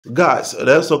Guys,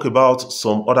 let's talk about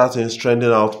some other things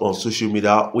trending out on social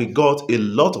media. We got a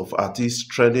lot of artists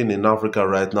trending in Africa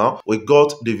right now. We got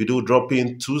Davido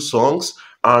dropping two songs,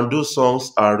 and those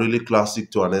songs are really classic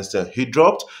to an extent. He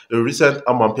dropped a recent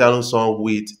Amapiano song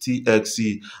with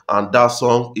TXC, and that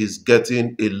song is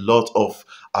getting a lot of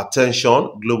attention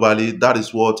globally. That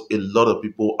is what a lot of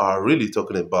people are really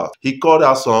talking about. He called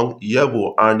that song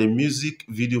Yebo, and the music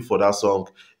video for that song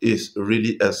is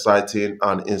really exciting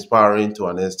and inspiring to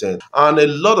an extent. And a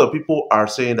lot of people are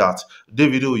saying that,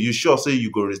 Davido, you sure say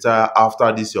you go retire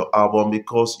after this your album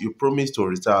because you promised to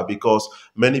retire, because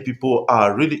many people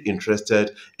are really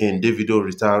interested in Davido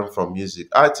retiring from music.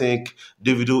 I think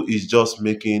Davido is just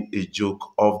making a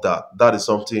joke of that. That is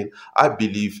something I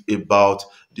believe about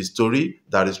the story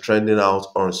that is trending out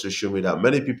on social media.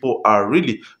 Many people are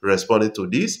really responding to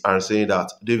this and saying that,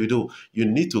 Davido, you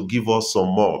need to give us some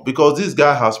more, because this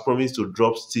guy has promised to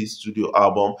drop still studio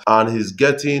album and he's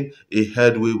getting a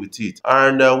headway with it.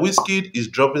 And Wizkid is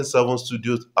dropping 7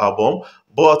 studio album,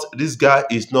 but this guy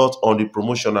is not on the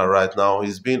promotional right now.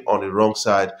 He's been on the wrong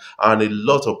side, and a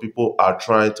lot of people are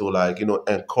trying to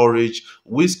encourage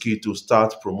Whiskey to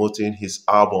start promoting his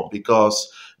album, because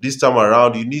this time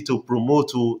around you need to promote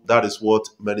too. That is what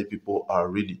many people are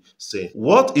really saying.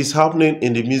 What is happening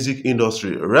in the music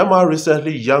industry? Rema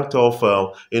recently yanked off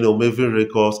Maven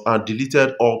Records and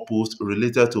deleted all posts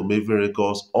related to Maven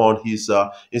Records on his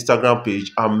Instagram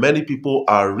page, and many people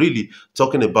are really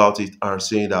talking about it and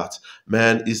saying that,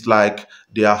 man, it's like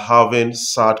they are having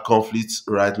sad conflicts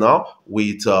right now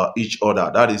with each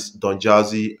other. That is Don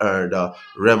Jazzy and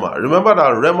Rema. Remember that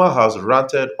Rema has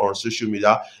ranted on social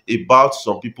media about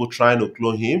some people trying to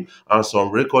clone him and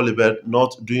some record label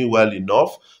not doing well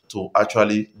enough to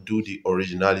actually do the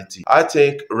originality. I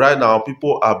think right now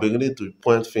people are beginning to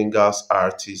point fingers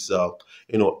at his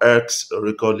ex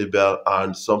record label,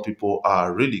 and some people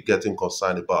are really getting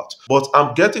concerned about. But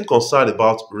I'm getting concerned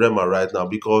about Rema right now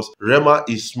because Rema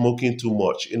is smoking too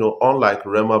much. Unlike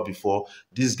Rema before,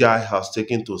 this guy has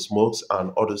taken to smokes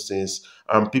and other things,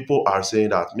 and people are saying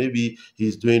that maybe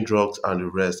he's doing drugs and the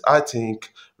rest. I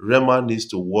think Rema needs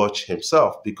to watch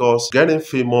himself, because getting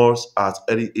famous at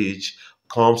early age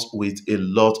comes with a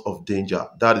lot of danger.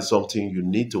 That is something you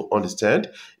need to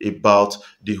understand about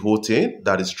the whole thing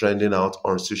that is trending out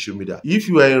on social media. If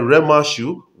you are in Rema's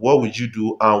shoe, what would you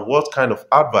do, and what kind of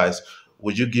advice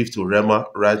would you give to Rema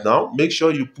right now? Make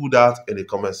sure you put that in the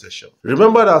comment section.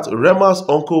 Remember that Rema's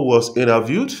uncle was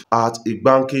interviewed at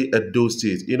Igbanke, Edo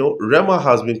State. Rema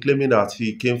has been claiming that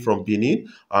he came from Benin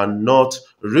and not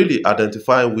really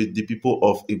identifying with the people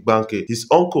of Igbanke. His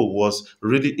uncle was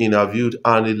really interviewed,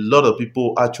 and a lot of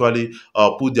people actually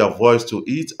put their voice to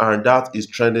it, and that is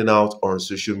trending out on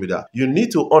social media. You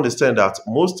need to understand that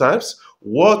most times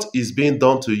what is being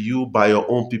done to you by your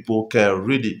own people can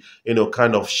really,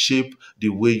 kind of shape the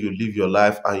way you live your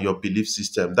life and your belief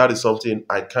system. That is something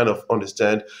I kind of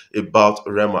understand about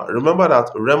Rema. Remember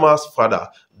that Rema's father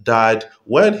died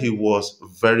when he was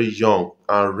very young,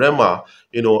 and Rema,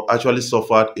 actually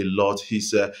suffered a lot.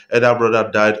 His elder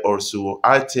brother died also.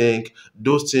 I think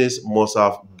those things must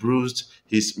have bruised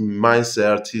his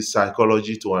mindset, his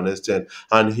psychology to an extent,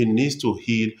 and he needs to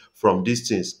heal from these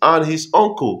things. And his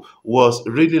uncle was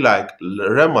really like,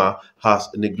 Rema has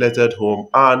neglected home,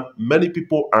 and many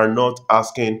people are not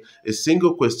asking a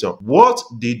single question. What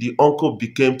did the uncle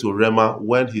become to Rema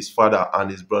when his father and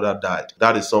his brother died?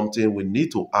 That is something we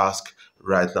need to ask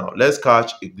right now. Let's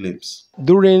catch a glimpse.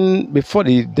 Before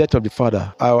the death of the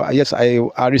father,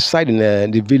 I reside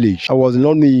in the village. I was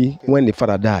lonely when the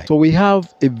father died. So we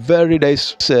have a very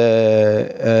nice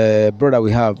brother.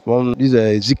 We have one. This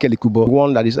is Ezekiel Kubo,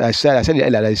 one that is I said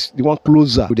earlier, that is the one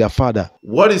closer to their father.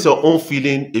 What is your own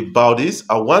feeling about this?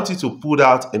 I want you to put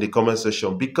that in the comment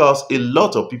section, because a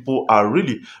lot of people are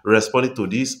really responding to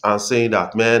this and saying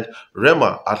that, man,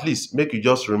 Rema, at least make you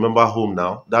just remember home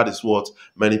now. That is what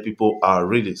many people are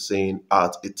really saying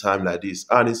at a time like this,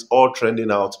 and it's all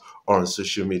trending out on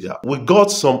social media. We got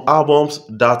some albums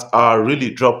that are really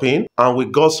dropping, and we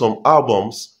got some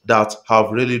albums that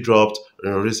have really dropped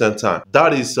in recent time.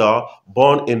 That is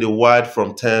Born in the Wild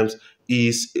from Thames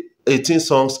is 18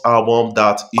 songs album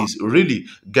that is really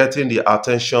getting the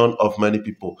attention of many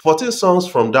people. 14 songs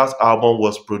from that album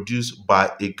was produced by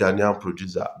a Ghanaian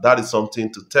producer. That is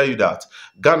something to tell you that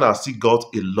Ghana still got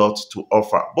a lot to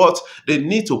offer, but they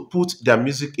need to put their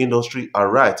music industry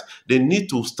aright. They need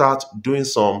to start doing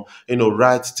some,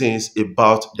 right things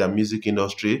about their music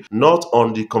industry, not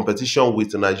on the competition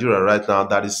with Nigeria right now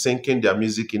that is sinking their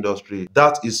music industry.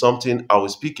 That is something I will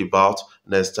speak about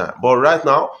next time. But right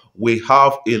now, we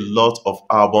have a lot of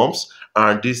albums,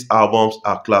 and these albums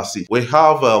are classic. We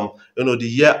have The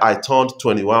Year I Turned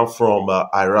 21 from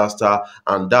Irasta,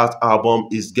 and that album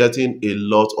is getting a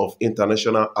lot of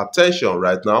international attention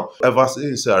right now. Ever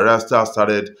since Irasta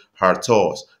started her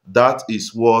tours, that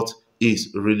is what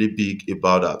is really big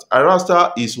about that.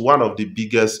 Irasta is one of the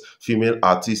biggest female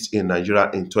artists in Nigeria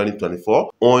in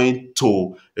 2024, owing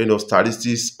to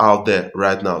statistics out there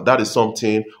right now. That is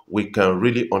something we can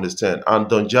really understand. And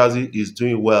Don Jazzy is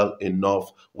doing well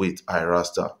enough with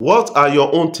Irasta. What are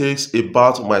your own takes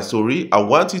about my story? I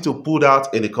want you to put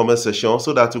that in the comment section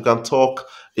so that you can talk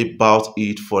about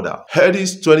it further.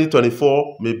 Headies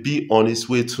 2024 may be on its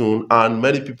way soon, and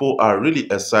many people are really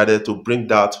excited to bring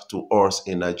that to us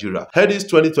in Nigeria. Headies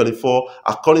 2024,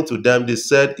 according to them, they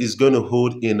said is going to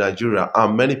hold in Nigeria,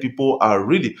 and many people are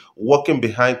really working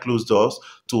behind closed doors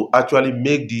to actually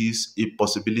make this a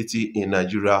possibility in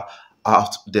Nigeria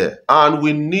out there. And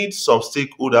we need some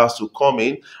stakeholders to come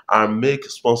in and make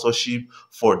sponsorship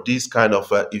for this kind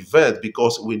of event,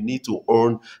 because we need to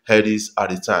earn headies at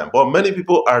the time. But many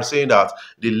people are saying that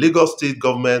the Lagos state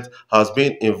government has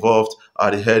been involved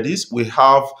at the headies. We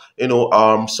have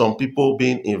some people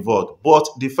being involved, but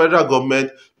the federal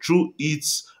government, through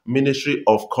its Ministry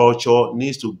of Culture,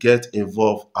 needs to get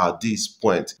involved at this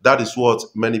point. That is what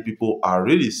many people are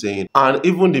really saying. And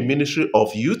even the Ministry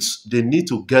of Youth, they need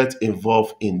to get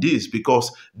involved in this,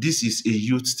 because this is a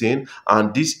youth thing,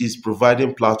 and this is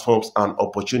providing platforms and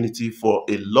opportunity for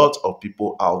a lot of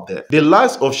people out there. The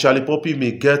likes of Charlie Poppy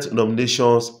may get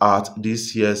nominations at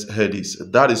this year's headies.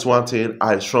 That is one thing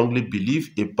I strongly believe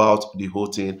about the whole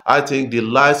thing. I think the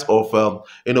likes of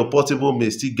Portable may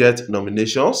still get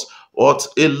nominations, but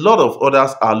a lot of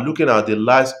others are looking at the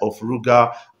likes of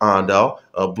Ruga and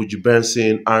Buju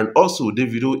Benson, and also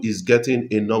Davido is getting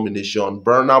a nomination.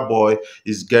 Burna Boy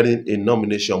is getting a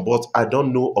nomination, but I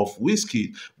don't know of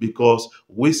Wizkid, because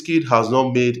Wizkid has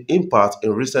not made impact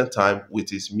in recent time with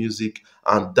his music,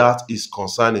 and that is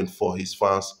concerning for his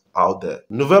fans out there.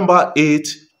 November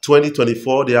 8th,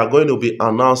 2024, they are going to be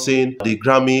announcing the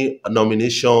Grammy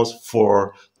nominations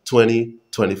for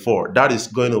 2024. That is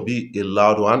going to be a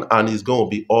loud one, and it's going to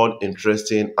be all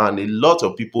interesting, and a lot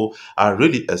of people are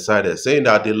really excited, saying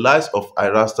that the likes of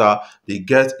Irasta, they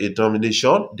get a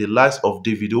nomination, the likes of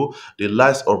Davido, the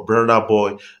likes of Burna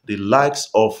Boy, the likes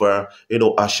of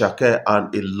Ashake,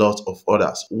 and a lot of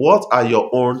others. What are your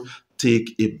own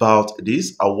take about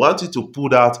this? I want you to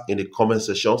put that in the comment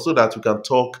section so that we can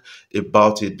talk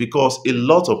about it, because a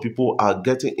lot of people are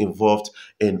getting involved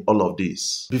in all of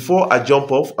this. Before I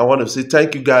jump off, I want to say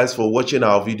thank you guys for watching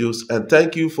our videos, and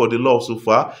thank you for the love so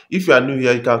far. If you are new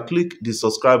here, you can click the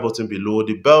subscribe button below,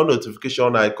 the bell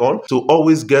notification icon, to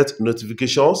always get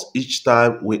notifications each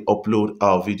time we upload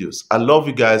our videos. I love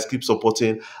you guys. Keep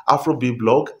supporting Afrobeat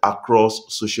Blog across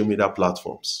social media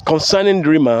platforms. Concerning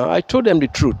Rema, I told them the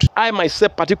truth. I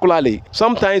myself particularly,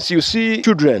 sometimes you see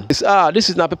children, this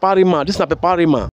is not Papa Rema, this is not Papa Rema.